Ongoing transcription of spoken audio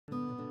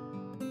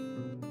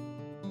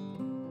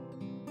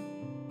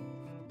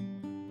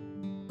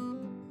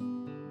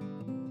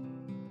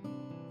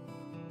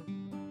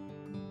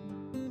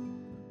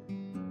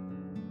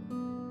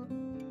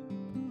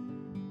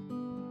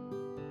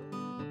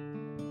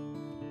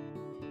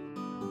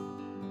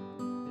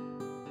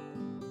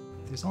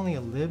There's only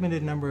a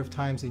limited number of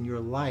times in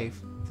your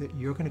life that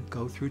you're going to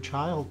go through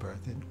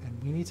childbirth, and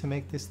we need to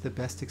make this the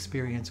best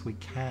experience we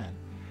can.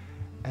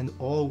 And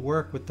all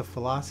work with the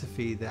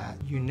philosophy that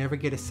you never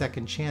get a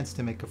second chance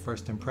to make a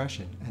first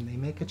impression, and they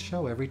make it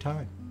show every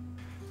time.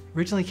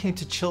 Originally came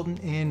to Chilton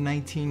in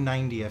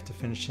 1990 after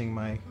finishing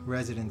my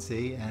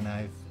residency, and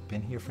I've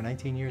been here for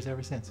 19 years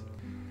ever since.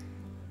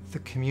 The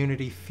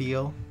community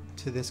feel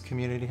to this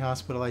community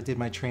hospital. I did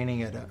my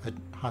training at a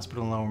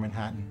hospital in Lower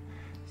Manhattan,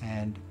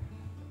 and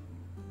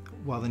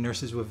while the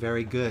nurses were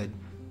very good,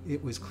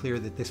 it was clear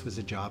that this was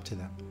a job to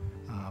them.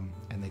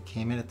 And they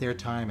came in at their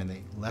time and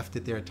they left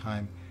at their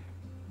time,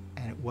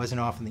 and it wasn't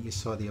often that you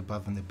saw the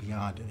above and the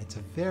beyond. And it's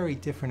a very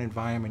different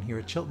environment here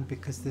at Chilton,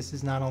 because this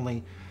is not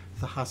only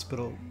the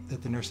hospital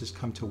that the nurses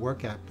come to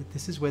work at, but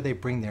this is where they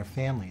bring their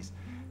families.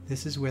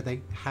 This is where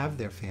they have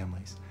their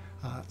families.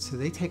 So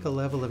they take a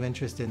level of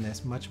interest in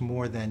this much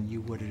more than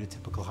you would at a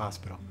typical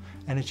hospital,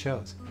 and it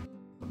shows.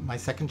 My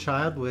second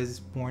child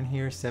was born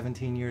here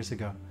 17 years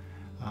ago.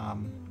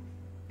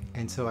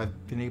 And so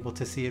I've been able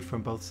to see it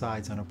from both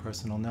sides on a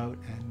personal note,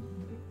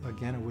 and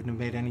again, I wouldn't have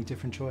made any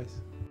different choice.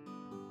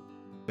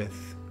 With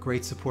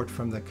great support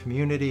from the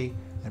community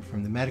and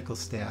from the medical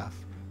staff,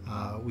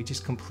 we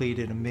just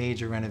completed a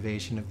major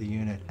renovation of the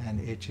unit, and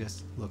it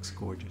just looks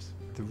gorgeous.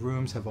 The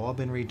rooms have all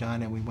been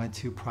redone, and we went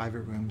to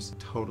private rooms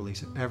totally.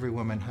 So every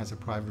woman has a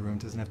private room,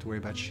 doesn't have to worry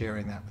about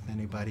sharing that with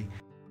anybody.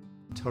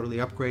 Totally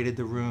upgraded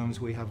the rooms.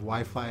 We have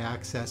Wi-Fi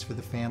access for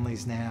the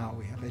families now.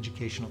 We have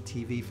educational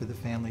TV for the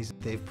families.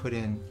 They've put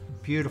in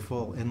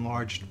beautiful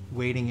enlarged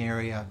waiting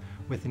area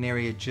with an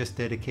area just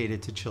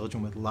dedicated to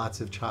children, with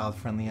lots of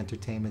child-friendly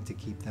entertainment to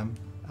keep them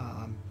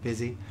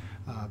busy.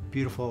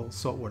 Beautiful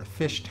saltwater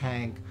fish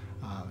tank,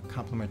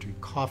 complimentary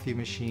coffee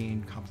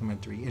machine,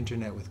 complimentary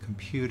internet with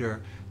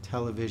computer,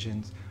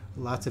 televisions,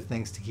 lots of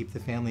things to keep the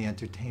family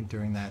entertained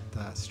during that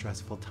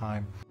stressful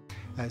time.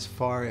 As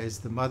far as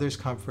the mother's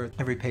comfort,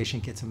 every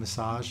patient gets a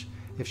massage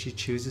if she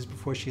chooses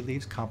before she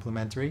leaves,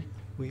 complimentary.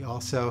 We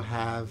also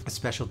have a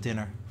special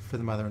dinner for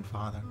the mother and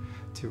father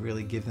to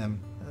really give them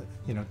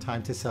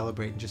time to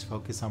celebrate and just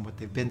focus on what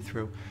they've been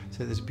through.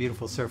 So there's a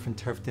beautiful surf and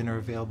turf dinner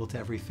available to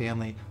every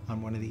family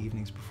on one of the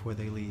evenings before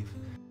they leave.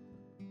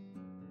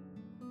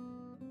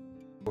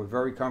 We're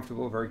very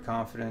comfortable, very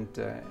confident,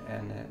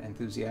 and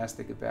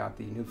enthusiastic about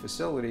the new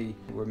facility.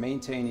 We're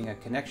maintaining a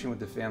connection with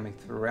the family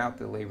throughout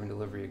the labor and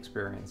delivery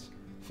experience.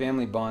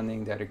 Family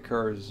bonding that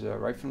occurs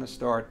right from the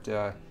start,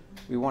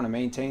 we want to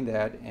maintain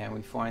that, and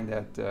we find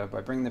that by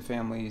bringing the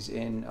families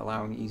in,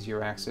 allowing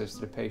easier access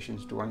to the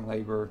patients during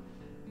labor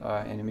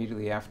and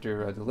immediately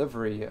after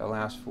delivery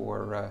allows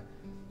for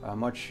a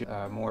much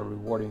more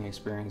rewarding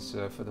experience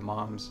for the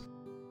moms.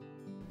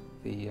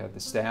 The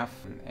staff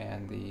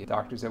and the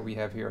doctors that we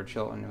have here at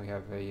Chilton, we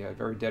have a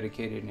very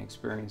dedicated and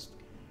experienced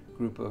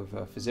group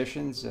of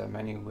physicians,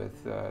 many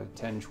with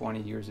 10,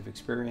 20 years of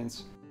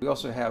experience. We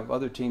also have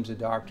other teams of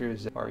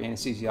doctors. Our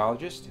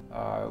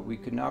anesthesiologists, we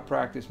could not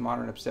practice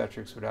modern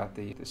obstetrics without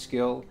the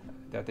skill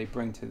that they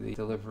bring to the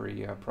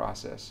delivery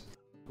process.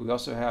 We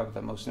also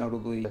have, most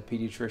notably,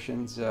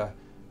 pediatricians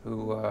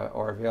who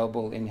are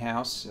available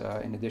in-house,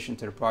 in addition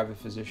to the private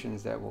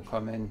physicians that will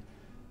come in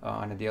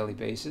on a daily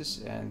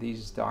basis, and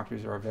these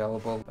doctors are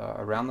available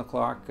around the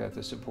clock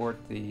to support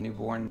the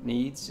newborn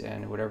needs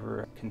and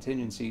whatever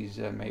contingencies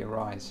may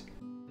arise.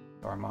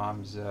 Our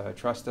moms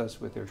trust us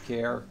with their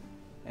care,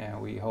 and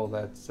we hold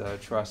that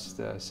trust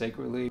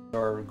sacredly.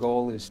 Our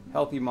goal is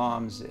healthy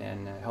moms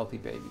and healthy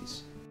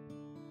babies.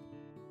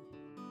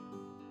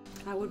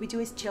 What we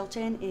do as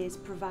Chilton is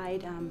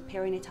provide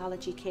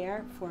perinatology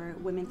care for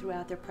women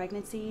throughout their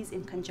pregnancies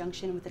in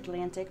conjunction with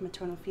Atlantic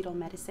Maternal-Fetal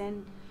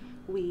Medicine.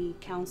 We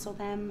counsel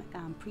them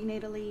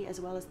prenatally as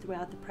well as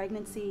throughout the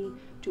pregnancy,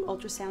 do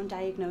ultrasound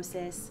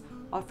diagnosis,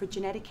 offer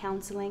genetic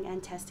counseling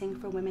and testing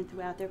for women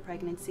throughout their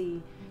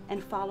pregnancy,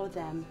 and follow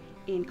them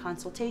in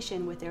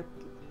consultation with their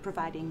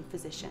providing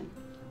physician.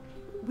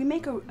 We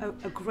make a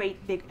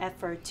great big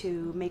effort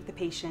to make the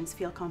patients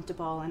feel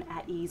comfortable and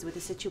at ease with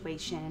the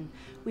situation.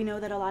 We know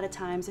that a lot of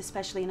times,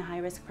 especially in a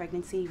high-risk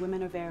pregnancy,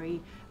 women are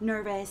very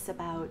nervous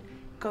about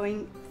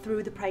going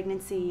through the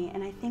pregnancy,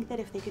 and I think that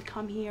if they could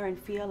come here and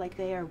feel like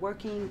they are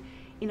working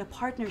in a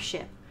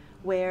partnership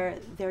where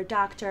their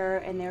doctor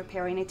and their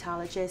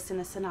perinatologist and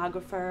a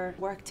sonographer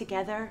work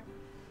together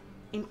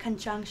in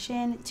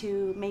conjunction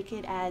to make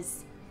it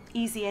as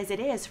easy as it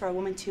is for a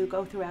woman to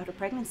go throughout a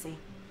pregnancy.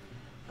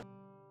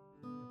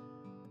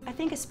 I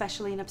think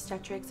especially in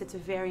obstetrics, it's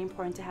very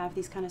important to have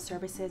these kind of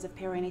services of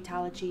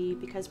perinatology,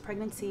 because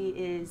pregnancy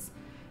is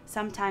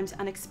sometimes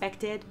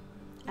unexpected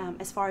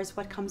as far as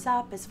what comes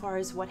up, as far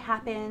as what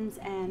happens,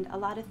 and a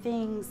lot of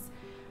things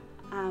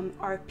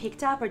are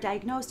picked up or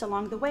diagnosed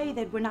along the way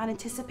that were not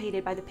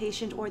anticipated by the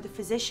patient or the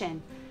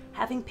physician.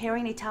 Having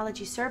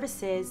perinatology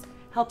services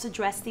helps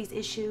address these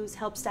issues,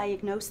 helps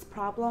diagnose the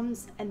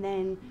problems, and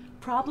then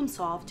problem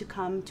solve to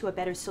come to a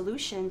better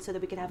solution so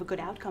that we can have a good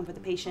outcome for the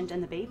patient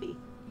and the baby.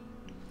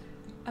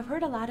 I've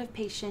heard a lot of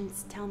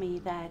patients tell me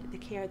that the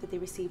care that they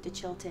received at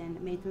Chilton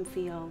made them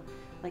feel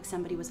like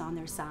somebody was on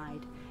their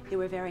side. They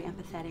were very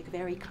empathetic,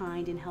 very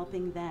kind in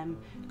helping them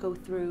go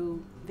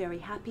through very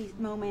happy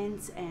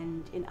moments,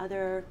 and in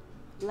other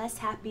less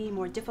happy,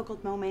 more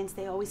difficult moments,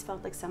 they always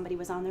felt like somebody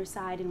was on their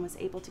side and was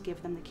able to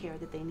give them the care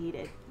that they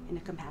needed in a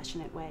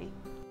compassionate way.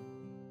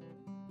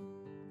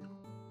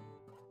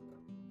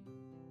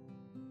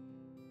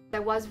 I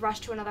was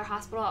rushed to another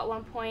hospital at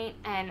one point,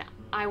 and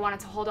I wanted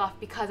to hold off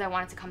because I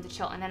wanted to come to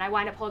Chilton, and I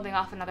wound up holding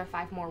off another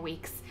 5 more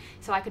weeks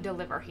so I could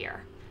deliver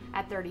here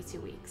at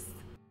 32 weeks.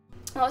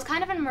 Well, it was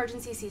kind of an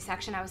emergency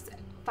C-section. I was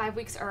 5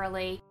 weeks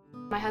early.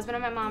 My husband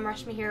and my mom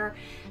rushed me here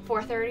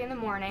 4:30 in the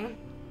morning,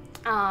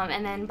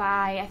 and then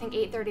by I think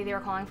 8:30 they were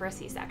calling for a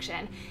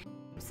C-section.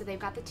 So they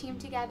got the team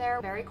together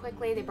very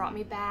quickly. They brought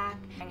me back,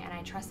 and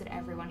I trusted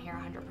everyone here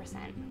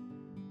 100%.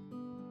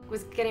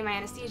 Was getting my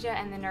anesthesia,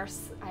 and the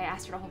nurse, I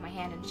asked her to hold my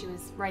hand, and she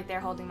was right there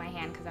holding my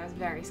hand because I was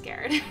very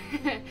scared.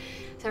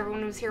 So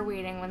everyone was here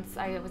waiting once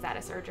I was out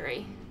of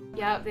surgery.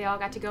 Yep, they all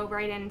got to go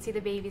right in and see the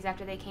babies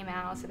after they came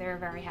out, so they were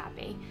very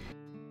happy.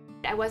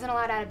 I wasn't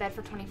allowed out of bed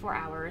for 24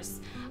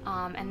 hours,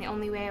 and the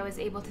only way I was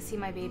able to see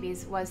my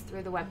babies was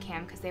through the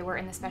webcam because they were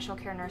in the special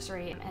care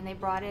nursery, and they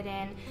brought it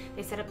in,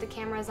 they set up the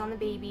cameras on the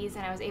babies,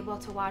 and I was able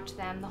to watch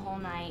them the whole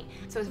night.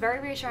 So it was very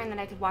reassuring that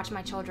I could watch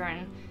my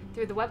children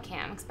through the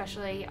webcam,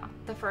 especially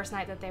the first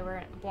night that they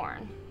were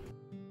born.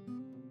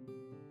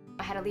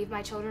 I had to leave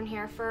my children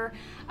here for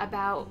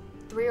about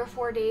 3 or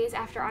 4 days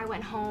after I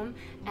went home,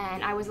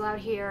 and I was allowed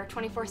here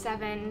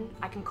 24/7.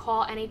 I can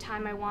call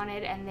anytime I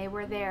wanted, and they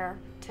were there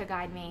to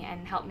guide me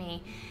and help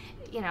me.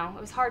 You know,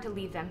 it was hard to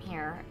leave them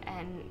here,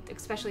 and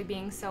especially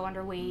being so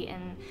underweight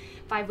and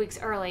 5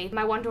 weeks early.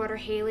 My one daughter,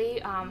 Haley,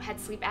 had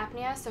sleep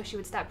apnea, so she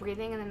would stop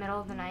breathing in the middle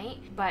of the night,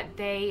 but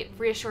they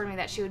reassured me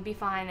that she would be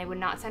fine. They would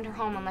not send her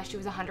home unless she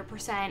was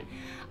 100%,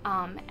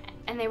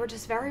 and they were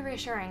just very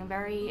reassuring,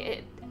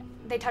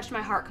 they touched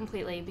my heart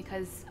completely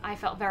because I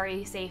felt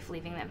very safe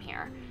leaving them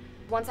here.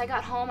 Once I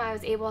got home, I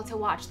was able to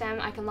watch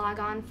them. I could log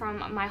on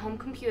from my home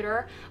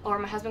computer, or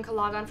my husband could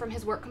log on from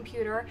his work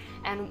computer,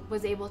 and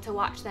was able to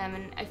watch them.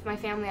 And if my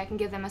family, I can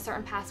give them a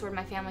certain password,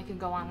 my family could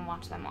go on and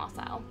watch them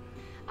also.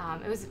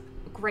 It was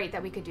great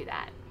that we could do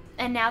that.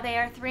 And now they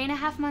are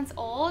 3.5 months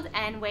old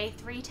and weigh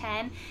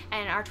 310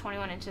 and are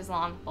 21 inches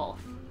long,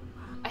 both.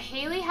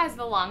 Haley has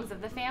the lungs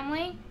of the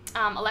family.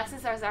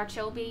 Alexis is our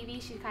chill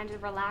baby. She kind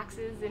of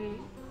relaxes,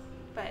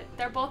 but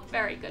they're both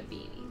very good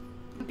babies.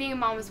 Being a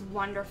mom was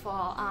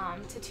wonderful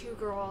to 2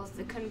 girls.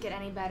 It couldn't get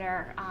any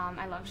better.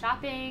 I love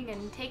shopping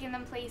and taking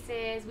them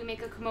places. We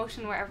make a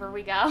commotion wherever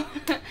we go.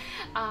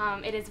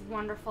 It is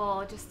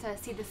wonderful just to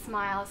see the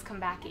smiles come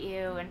back at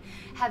you and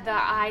have the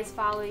eyes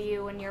follow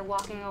you when you're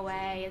walking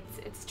away.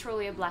 It's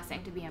truly a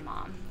blessing to be a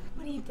mom.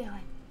 What are you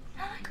doing?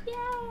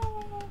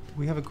 Yay!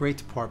 We have a great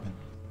department.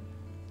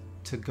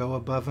 To go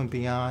above and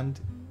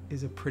beyond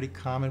is a pretty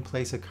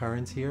commonplace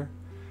occurrence here.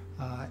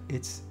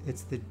 It's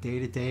the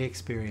day-to-day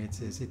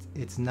experiences.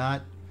 It's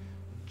not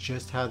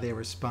just how they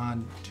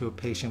respond to a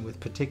patient with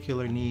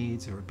particular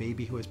needs or a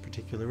baby who has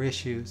particular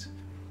issues,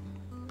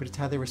 but it's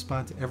how they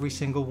respond to every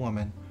single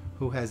woman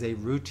who has a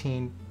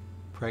routine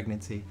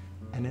pregnancy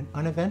and an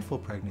uneventful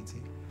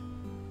pregnancy.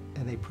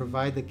 And they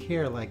provide the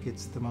care like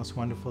it's the most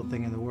wonderful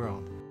thing in the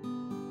world.